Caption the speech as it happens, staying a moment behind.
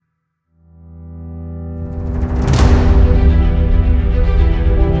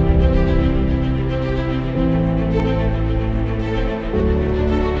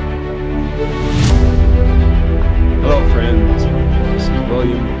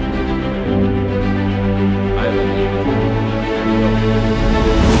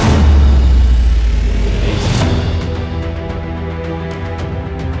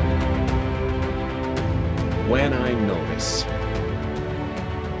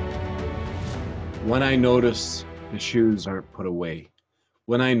When I notice the shoes aren't put away,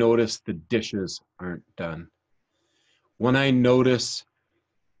 when I notice the dishes aren't done, when I notice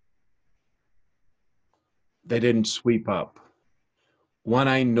they didn't sweep up, when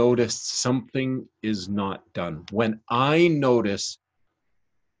I notice something is not done, when I notice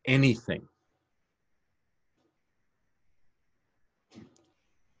anything,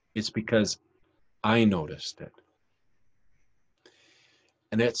 it's because I noticed it.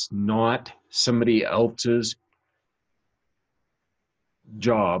 And it's not somebody else's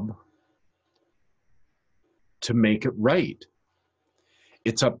job to make it right.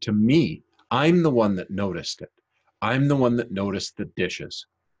 It's up to me. I'm the one that noticed it. I'm the one that noticed the dishes.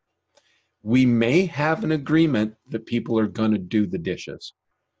 We may have an agreement that people are going to do the dishes.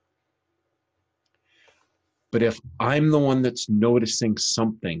 But if I'm the one that's noticing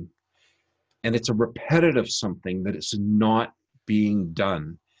something and it's a repetitive something that is not being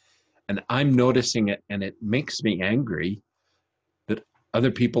done, and I'm noticing it and it makes me angry that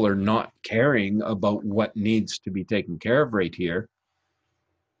other people are not caring about what needs to be taken care of right here,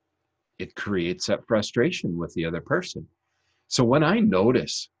 it creates that frustration with the other person. So when I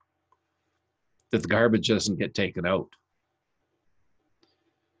notice that the garbage doesn't get taken out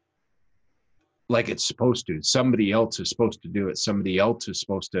like it's supposed to, somebody else is supposed to do it, somebody else is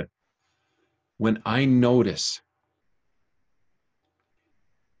supposed to, when I notice,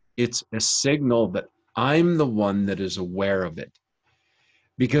 it's a signal that I'm the one that is aware of it.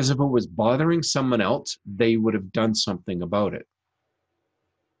 Because if it was bothering someone else, they would have done something about it.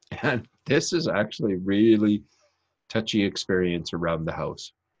 And this is actually a really touchy experience around the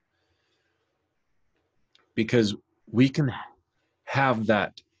house. Because we can have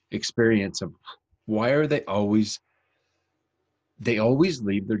that experience of why are they always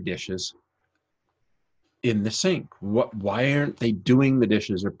leave their dishes in the sink. Why aren't they doing the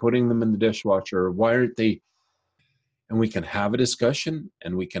dishes or putting them in the dishwasher? Or why aren't they? And we can have a discussion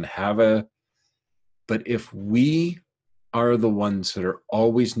and we can have but if we are the ones that are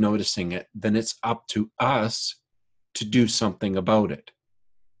always noticing it, then it's up to us to do something about it.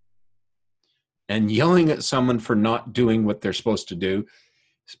 And yelling at someone for not doing what they're supposed to do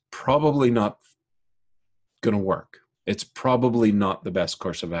is probably not going to work. It's probably not the best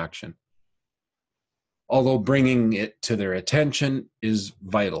course of action. Although bringing it to their attention is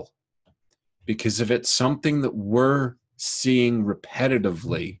vital. Because if it's something that we're seeing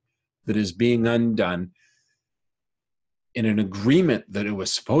repetitively that is being undone in an agreement that it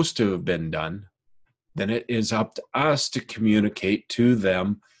was supposed to have been done, then it is up to us to communicate to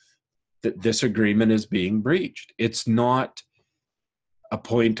them that this agreement is being breached. It's not a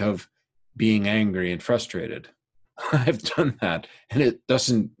point of being angry and frustrated. I've done that and it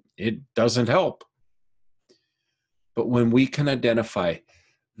doesn't help. But when we can identify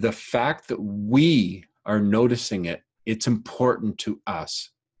the fact that we are noticing it, it's important to us.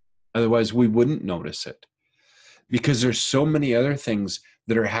 Otherwise, we wouldn't notice it. Because there's so many other things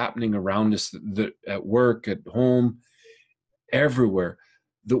that are happening around us that at work, at home, everywhere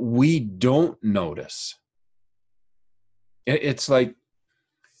that we don't notice. It's like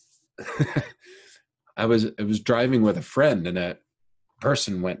I was driving with a friend and a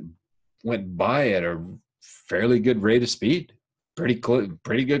person went by at a fairly good rate of speed, pretty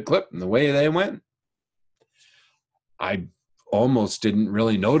good clip in the way they went. I almost didn't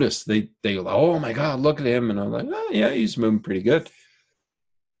really notice. They oh my God, look at him, and I'm like, oh yeah, he's moving pretty good.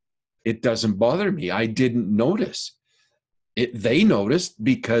 It doesn't bother me. I didn't notice it. They noticed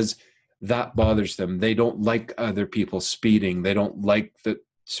because that bothers them. They don't like other people speeding. They don't like that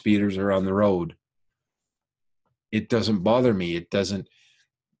speeders are on the road. It doesn't bother me. It doesn't.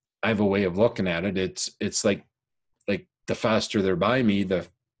 I have a way of looking at it. It's like the faster they're by me, the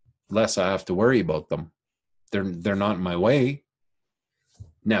less I have to worry about them. They're not in my way.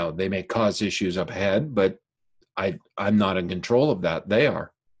 Now they may cause issues up ahead, but I'm not in control of that. They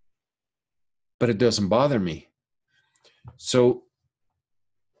are. But it doesn't bother me. So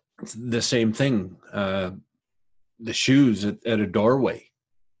the same thing. The shoes at a doorway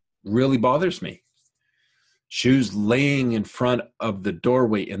really bothers me. Shoes laying in front of the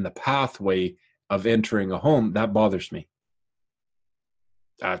doorway in the pathway of entering a home, that bothers me.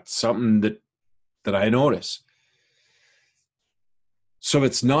 That's something that I notice. So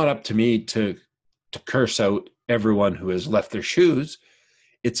it's not up to me to curse out everyone who has left their shoes.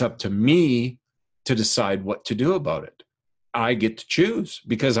 It's up to me to decide what to do about it. I get to choose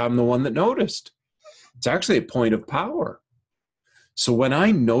because I'm the one that noticed. It's actually a point of power. So when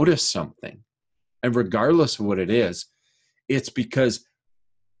I notice something, and regardless of what it is, it's because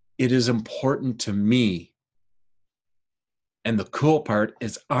it is important to me And the cool part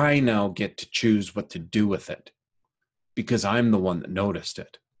is I now get to choose what to do with it because I'm the one that noticed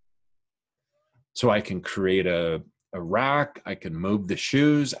it. So I can create a rack, I can move the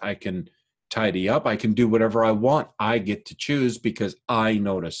shoes, I can tidy up, I can do whatever I want. I get to choose because I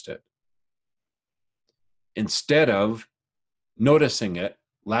noticed it. Instead of noticing it,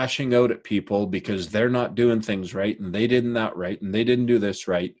 lashing out at people because they're not doing things right and they didn't that right and they didn't do this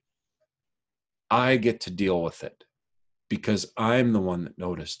right, I get to deal with it because I'm the one that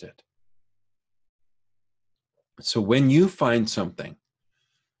noticed it. So when you find something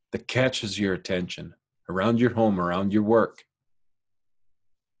that catches your attention around your home, around your work,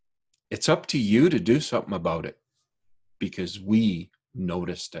 it's up to you to do something about it because we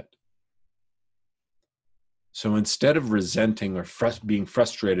noticed it. So instead of resenting or being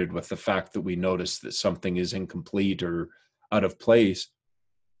frustrated with the fact that we notice that something is incomplete or out of place,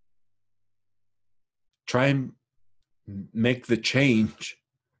 try and make the change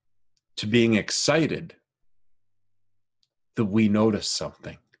to being excited that we notice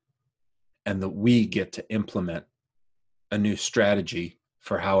something and that we get to implement a new strategy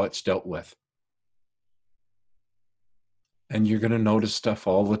for how it's dealt with. And you're going to notice stuff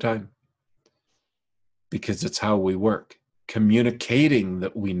all the time because it's how we work. Communicating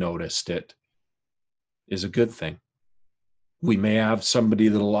that we noticed it is a good thing. We may have somebody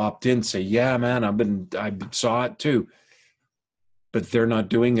that'll opt in, say, yeah, man, I saw it too. But they're not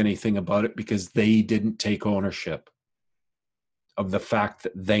doing anything about it because they didn't take ownership of the fact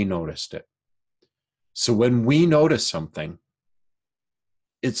that they noticed it. So when we notice something,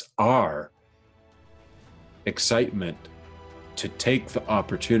 it's our excitement to take the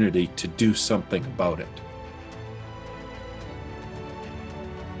opportunity to do something about it.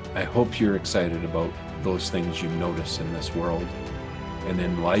 I hope you're excited about those things you notice in this world and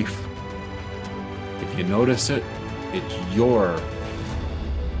in life. If you notice it, it's your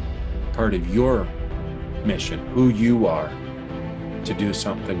part of your mission, who you are, to do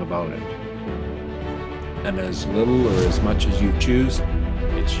something about it. And as little or as much as you choose,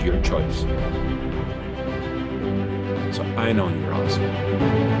 it's your choice. So I know you're awesome.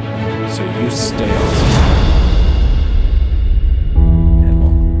 So you stay awesome.